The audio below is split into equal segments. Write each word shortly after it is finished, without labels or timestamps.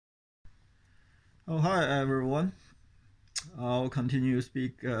Oh, hi everyone. I'll continue to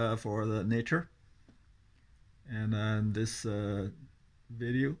speak for the nature, and this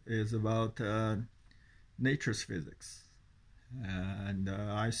video is about nature's physics, and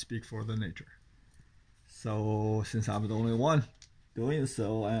I speak for the nature. So, since I'm the only one doing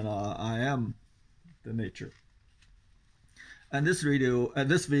so, and I am the nature, and this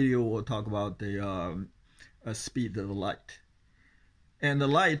video will talk about the speed of light, and the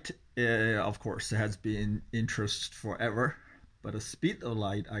light, of course, has been interest forever, but the speed of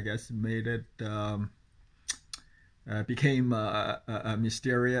light, I guess, made it became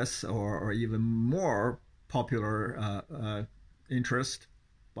mysterious or even more popular interest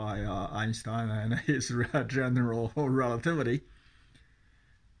by Einstein and his general relativity.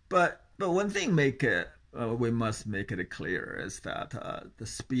 But one thing we must make it clear is that the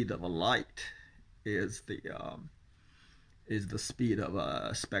speed of light is the speed of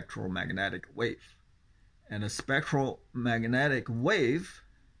a spectral magnetic wave, and a spectral magnetic wave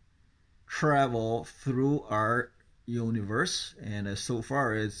travel through our universe, and so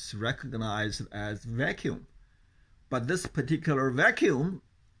far it's recognized as vacuum. But this particular vacuum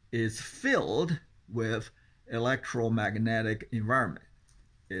is filled with electromagnetic environment.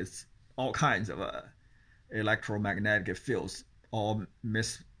 It's all kinds of electromagnetic fields, all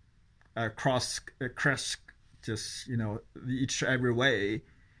cross just each every way,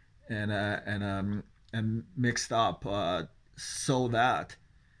 and mixed up so that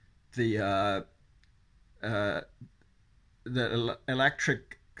the uh, the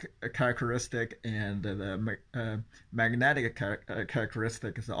electric characteristic and the magnetic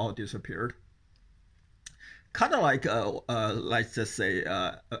characteristics all disappeared. Kind of like, let's just say,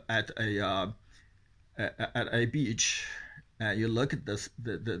 at a beach, you look at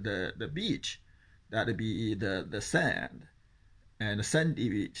the beach, that'd be the sand, and the sandy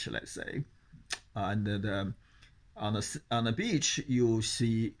beach, let's say, and on the beach you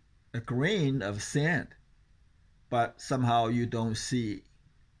see a grain of sand, but somehow you don't see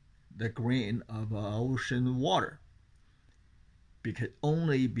the grain of ocean water,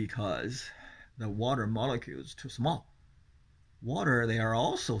 only because the water molecule is too small. Water, they are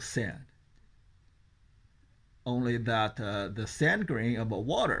also sand, only that the sand grain of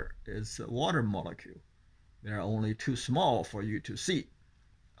water is a water molecule. They are only too small for you to see.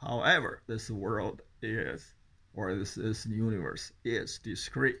 However, this world is, or this universe is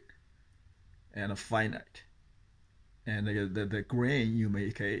discrete and finite. And the grain, you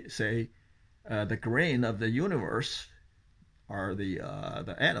may say, the grain of the universe are the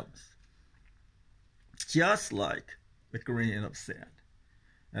atoms, just like the grain of sand,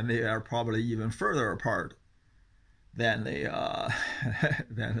 and they are probably even further apart than the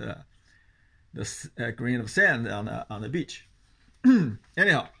grain of sand on the beach.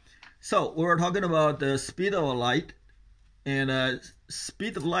 Anyhow, so we were talking about the speed of light, and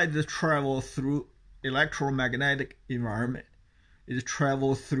speed of light is travel through electromagnetic environment. It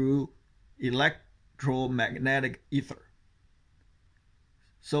travels through electromagnetic ether.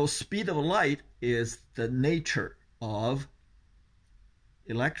 So speed of light is the nature of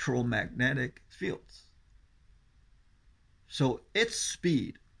electromagnetic fields. So its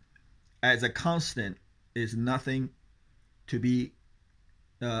speed as a constant is nothing to be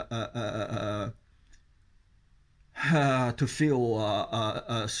to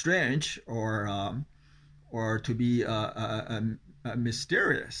feel strange or to be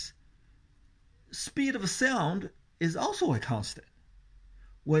mysterious. Speed of sound is also a constant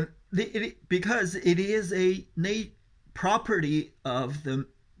because it is a property of the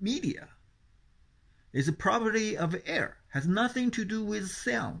media. It's a property of air. Has nothing to do with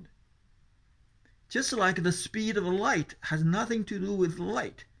sound. Just like the speed of light has nothing to do with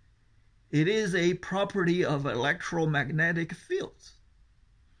light. It is a property of electromagnetic fields.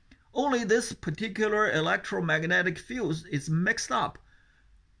 Only this particular electromagnetic fields is mixed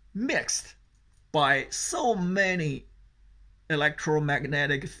by so many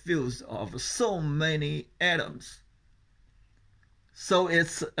electromagnetic fields of so many atoms. So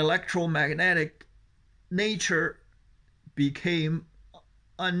its electromagnetic nature became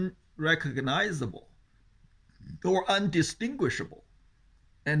unrecognizable or undistinguishable,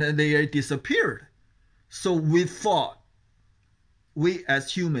 and then they disappeared. So we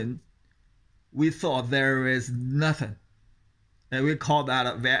as humans, we thought there is nothing, and we call that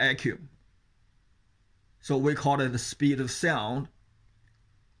a vacuum. So we call it the speed of sound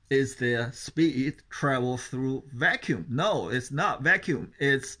is the speed travel through vacuum. No, it's not vacuum.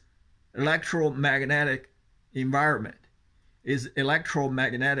 It's electromagnetic environment. It's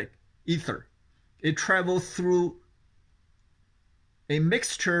electromagnetic ether. It travels through a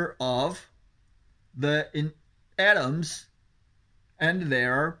mixture of the atoms and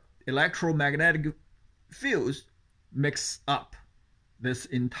their electromagnetic fields mix up this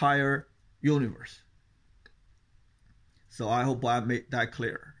entire universe. So I hope I made that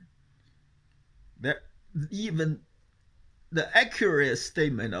clear. That even the accurate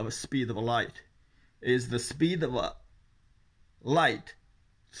statement of speed of light is the speed of light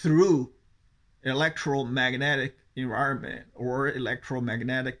through electromagnetic environment or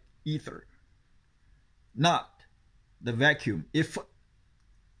electromagnetic ether, not the vacuum. If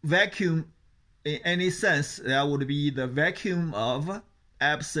vacuum in any sense, that would be the vacuum of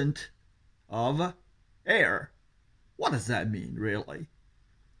absent of air. What does that mean, really?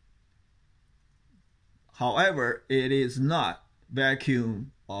 However, it is not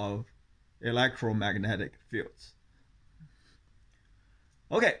vacuum of electromagnetic fields.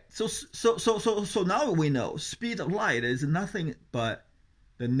 Okay, so now we know speed of light is nothing but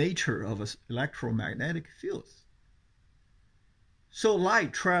the nature of electromagnetic fields. So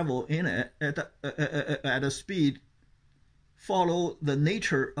light travel in it at a speed follow the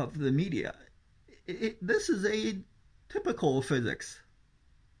nature of the media. This is a typical physics.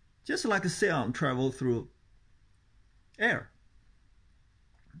 Just like sound travel through air.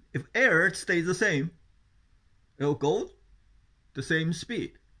 If air stays the same, it'll go the same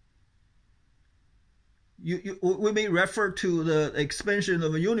speed. We may refer to the expansion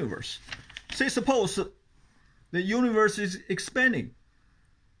of a universe. Say suppose the universe is expanding.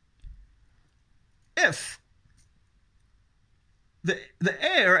 If the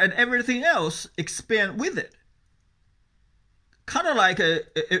air and everything else expand with it, kind of like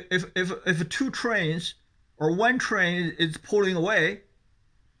if two trains or one train is pulling away,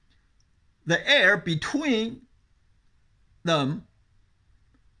 the air between them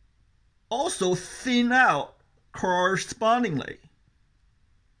also thin out correspondingly.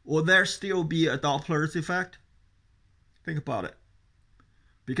 Will there still be a Doppler's effect? Think about it.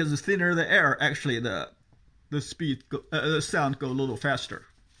 Because the thinner the air, actually the sound go a little faster.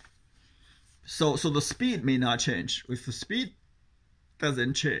 So the speed may not change. If the speed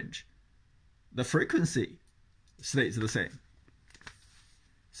doesn't change, the frequency stays the same.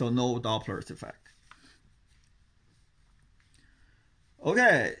 So no Doppler's effect.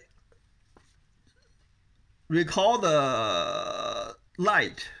 Okay. Recall the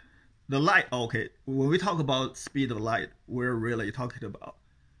light. The light, okay, when we talk about speed of light, we're really talking about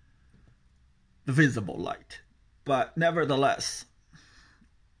the visible light. But nevertheless,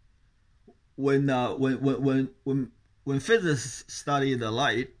 when physicists study the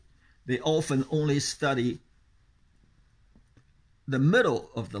light, they often only study the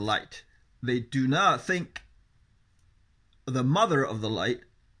middle of the light. They do not think the mother of the light,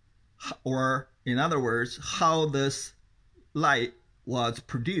 or in other words, how this light was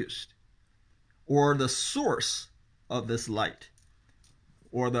produced, or the source of this light,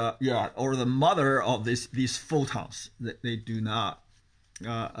 or the mother of these photons. They do not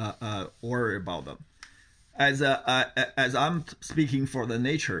worry about them. As I'm speaking for the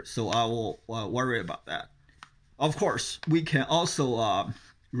nature, so I will worry about that. Of course, we can also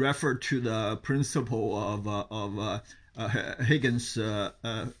refer to the principle of Higgins'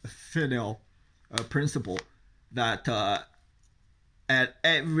 Fidel principle, that at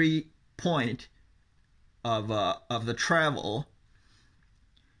every point of the travel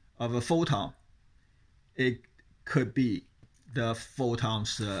of a photon, it could be the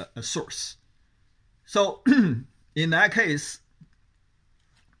photon's source. So in that case,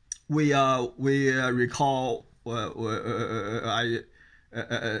 we recall I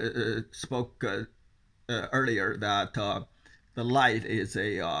spoke earlier that the light is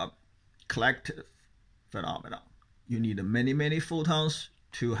a collective phenomenon. You need many photons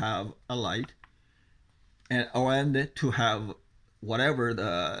to have a light, and to have whatever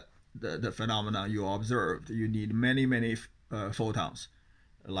the phenomenon you observed, you need many photons,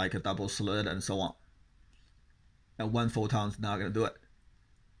 like a double slit and so on. And one photon is not going to do it.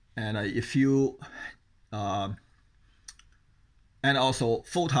 And if you and also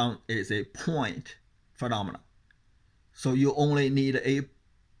photon is a point phenomenon, so you only need a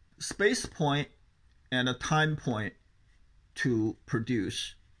space point and a time point to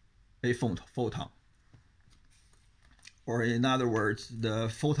produce a photon. Or in other words, the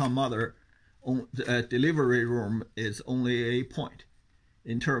photon mother delivery room is only a point.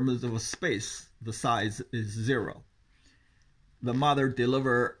 In terms of space, the size is 0. The mother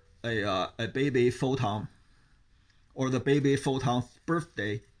deliver a baby photon, or the baby photon's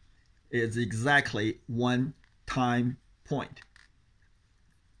birthday is exactly one time point.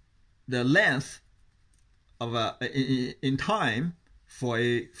 The length of in time for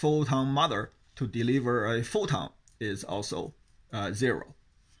a photon mother to deliver a photon is also 0,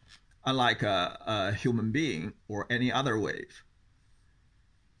 unlike a human being or any other wave.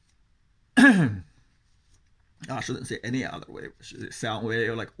 I shouldn't say any other wave. Sound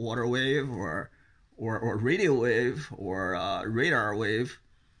wave, like water wave, or radio wave, or radar wave.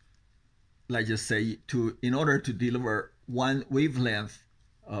 Let's just say in order to deliver one wavelength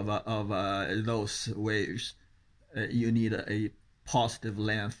of those waves, you need a positive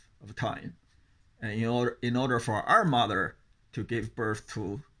length of time. And in order for our mother to give birth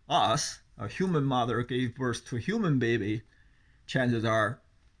to us, a human mother gave birth to a human baby, chances are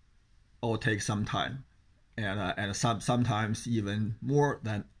it will take some time, and sometimes even more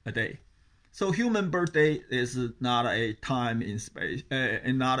than a day. So human birthday is not a time in space,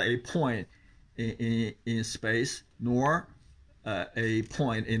 and not a point in space, nor a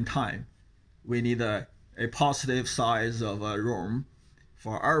point in time. We need a positive size of a room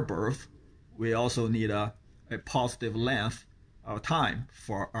for our birth. We also need a positive length of time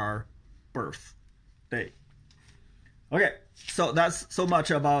for our birthday. Okay, so that's so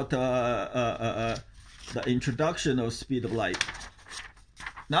much about the introduction of speed of light.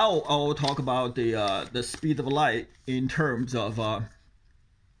 Now I'll talk about the speed of light in terms of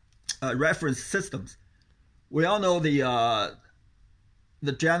reference systems. We all know the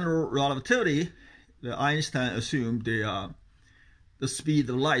general relativity. Einstein assumed the speed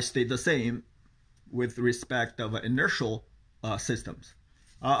of light stayed the same with respect of inertial systems.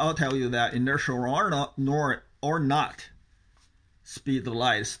 I'll tell you that inertial or not, speed of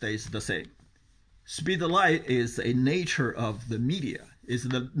light stays the same. Speed of light is a nature of the media, is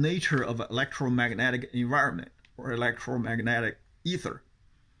the nature of electromagnetic environment or electromagnetic ether.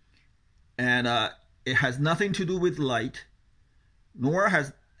 And it has nothing to do with light, nor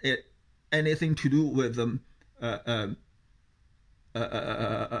has it anything to do with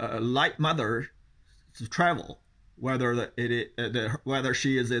light mother to travel, whether whether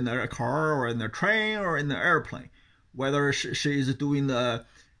she is in a car or in a train or in an airplane, whether she is doing a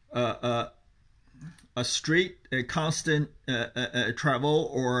straight, a constant travel,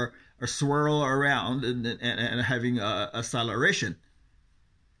 or a swirl around and having acceleration.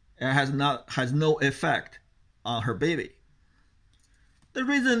 It has no effect on her baby. The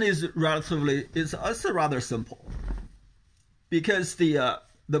reason is it's rather simple, because the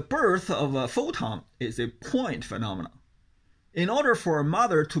birth of a photon is a point phenomenon. In order for a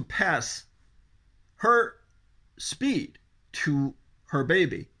mother to pass her speed to her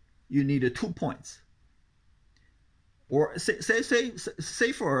baby, you need 2 points. Or say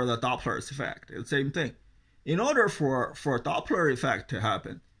for the Doppler effect, it's the same thing. In order for Doppler effect to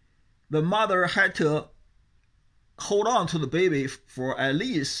happen, the mother had to hold on to the baby for at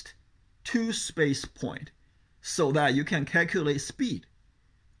least 2 space points so that you can calculate speed.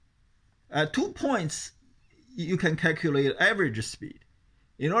 At 2 points, you can calculate average speed.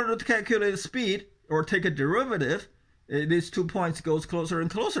 In order to calculate speed or take a derivative, these 2 points goes closer and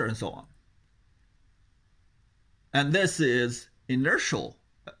closer and so on. And this is inertial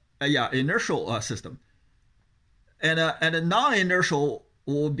system. And a non-inertial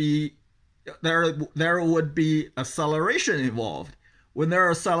will be there would be acceleration involved. When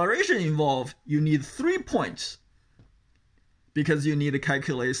there is acceleration involved, you need 3 points, because you need to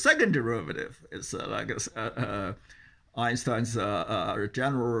calculate second derivative. It's like Einstein's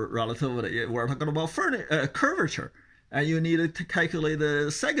general relativity. We're talking about curvature, and you need to calculate the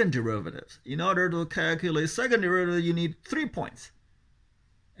second derivative. In order to calculate second derivative, you need 3 points,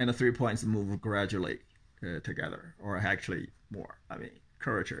 and the 3 points move gradually together, or actually more. I mean,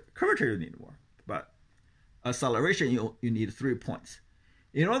 curvature you need more, but acceleration you need 3 points.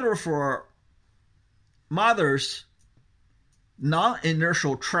 In order for mother's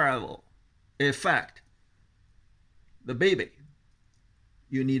non-inertial travel affect the baby,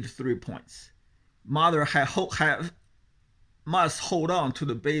 you need 3 points. Mother must hold on to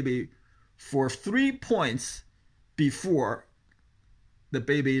the baby for 3 points before the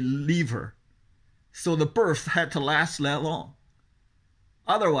baby leave her. So the birth had to last that long.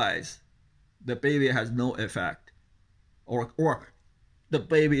 Otherwise, the baby has no effect, or the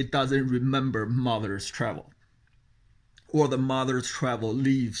baby doesn't remember mother's travel, or the mother's travel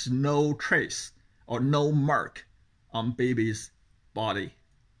leaves no trace or no mark on baby's body.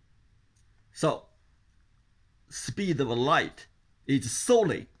 So, speed of light is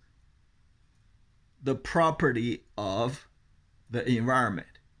solely the property of the environment.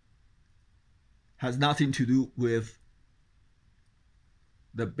 Has nothing to do with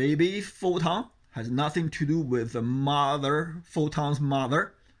the baby photon, has nothing to do with the photon's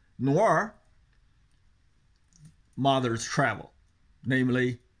mother, nor mother's travel,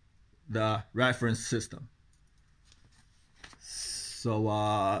 namely the reference system. So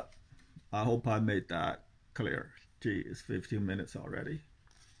I hope I made that clear. Gee, it's 15 minutes already.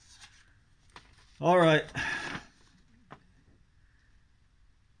 All right.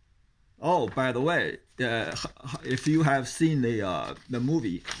 Oh, by the way, if you have seen the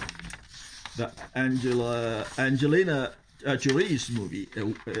movie, the Angelina Jolie's movie,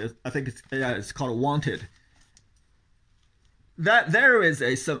 I think it's called Wanted. That there is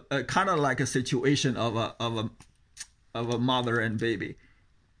a kind of like a situation of a mother and baby.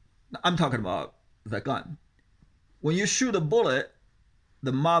 I'm talking about the gun. When you shoot a bullet,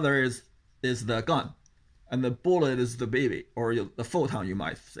 the mother is the gun, and the bullet is the baby, or the photon, you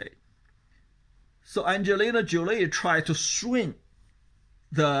might say. So Angelina Jolie tried to swing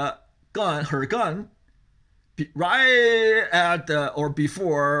her gun, right at or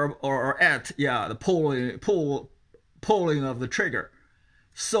before or at the pulling of the trigger,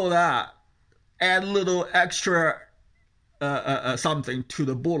 so that add a little extra something to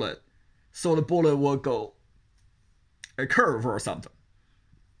the bullet, so the bullet will go a curve or something.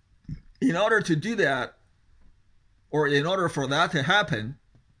 In order to do that, or in order for that to happen,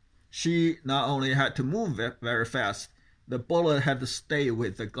 she not only had to move very fast, the bullet had to stay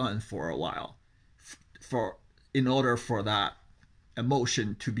with the gun for a while, in order for that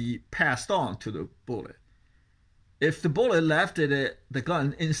emotion to be passed on to the bullet. If the bullet left the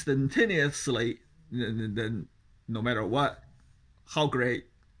gun instantaneously, then no matter how great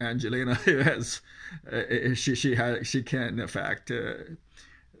Angelina is, she can't affect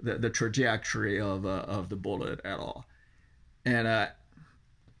the trajectory of the bullet at all. And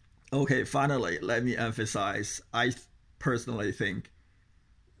okay, finally, let me emphasize, I personally think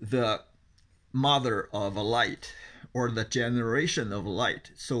the mother of a light, or the generation of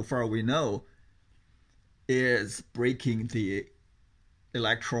light, so far we know, is breaking the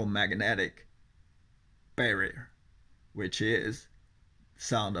electromagnetic barrier, which is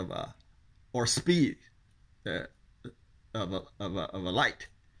sound of or speed of a light.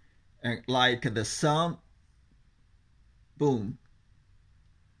 And like the sound boom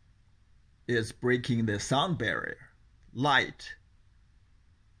is breaking the sound barrier, light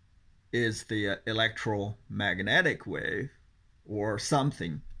is the electromagnetic wave or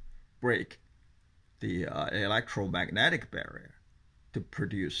something break the electromagnetic barrier to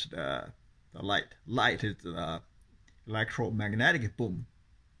produce the light. Light is the electromagnetic boom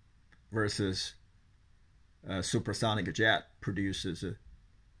versus a supersonic jet produces a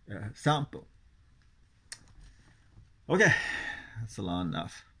sound boom. Okay, that's long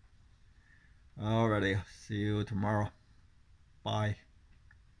enough. Alrighty, see you tomorrow. Bye.